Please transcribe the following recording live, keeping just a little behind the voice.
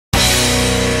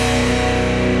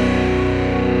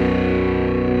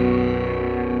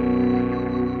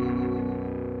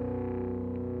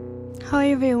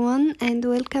everyone and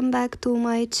welcome back to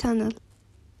my channel.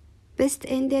 Best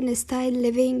Indian style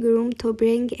living room to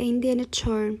bring Indian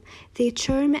charm. The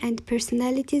charm and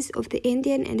personalities of the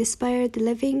Indian inspired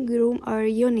living room are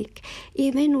unique.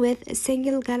 Even with a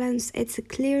single glance, it's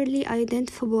clearly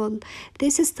identifiable.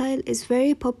 This style is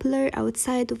very popular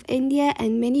outside of India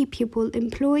and many people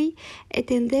employ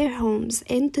it in their homes.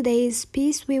 In today's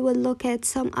piece, we will look at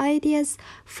some ideas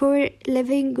for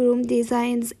living room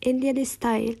designs Indian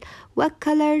style. What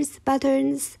colors,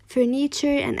 patterns,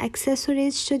 furniture, and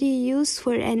accessories should you use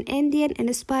for an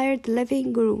Indian-inspired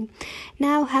living room?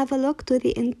 Now have a look to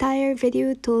the entire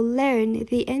video to learn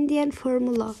the Indian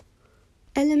formula.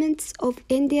 Elements of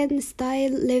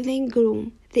Indian-style living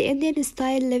room. The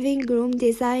Indian-style living room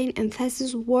design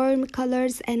emphasizes warm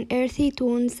colors and earthy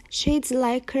tones. Shades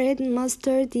like red,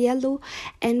 mustard, yellow,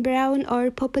 and brown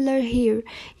are popular here.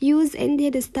 Use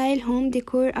Indian-style home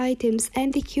decor items,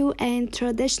 antique and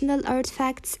traditional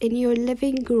artifacts in your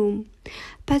living room.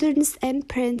 Patterns and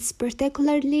prints,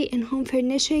 particularly in home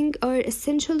furnishing, are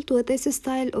essential to this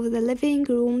style of the living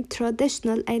room.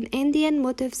 Traditional and Indian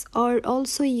motifs are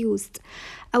also used.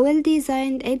 A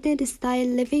well-designed Indian-style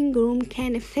living room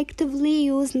can effectively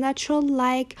use natural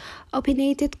like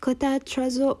opinionated kota,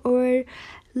 terrazzo, or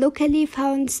locally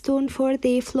found stone for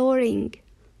the flooring.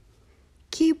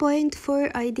 Key point for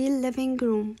ideal living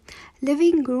room.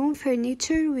 Living room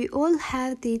furniture. We all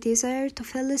have the desire to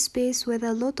fill a space with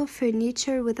a lot of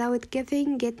furniture without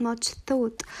giving it much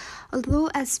thought. Although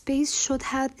a space should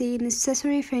have the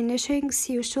necessary furnishings,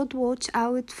 you should watch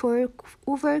out for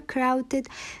overcrowded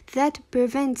that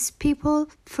prevents people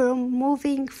from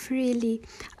moving freely.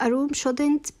 A room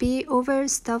shouldn't be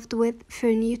overstuffed with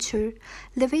furniture.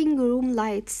 Living room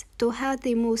lights. To have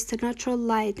the most natural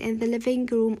light in the living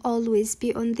room, always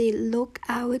be on the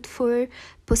lookout for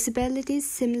possibilities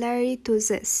similar to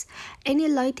this. Any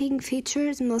lighting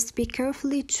features must be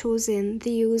carefully chosen.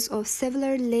 The use of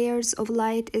several layers of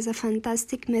light is a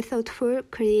fantastic method for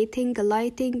creating a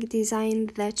lighting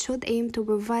design that should aim to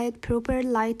provide proper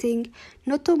lighting,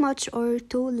 not too much or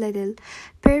too little.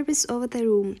 Purpose of the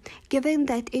room. Given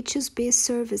that each space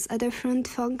serves a different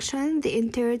function, the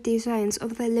interior designs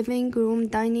of the living room,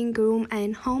 dining room,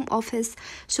 and home office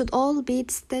should all be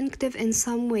distinctive in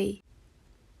some way.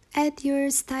 Add your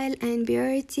style and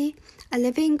beauty. A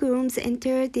living room's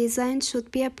interior design should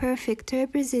be a perfect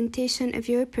representation of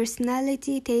your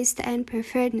personality, taste, and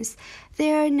preference.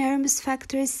 There are numerous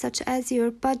factors such as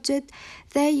your budget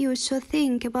that you should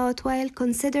think about while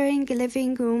considering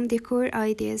living room decor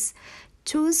ideas.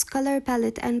 Choose color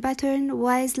palette and pattern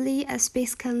wisely. A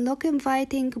space can look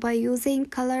inviting by using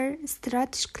color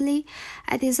strategically.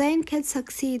 A design can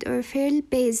succeed or fail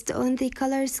based on the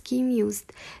color scheme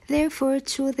used. Therefore,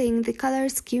 choosing the color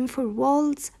scheme for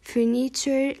walls,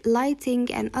 furniture,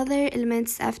 lighting, and other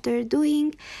elements after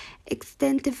doing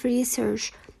extensive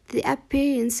research. The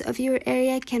appearance of your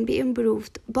area can be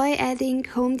improved by adding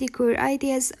home decor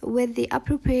ideas with the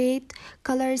appropriate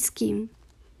color scheme.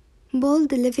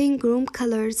 Bold living room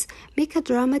colors. Make a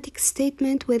dramatic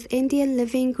statement with Indian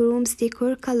living rooms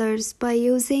decor colors by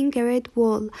using a red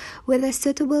wall with a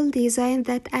suitable design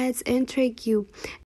that adds intrigue.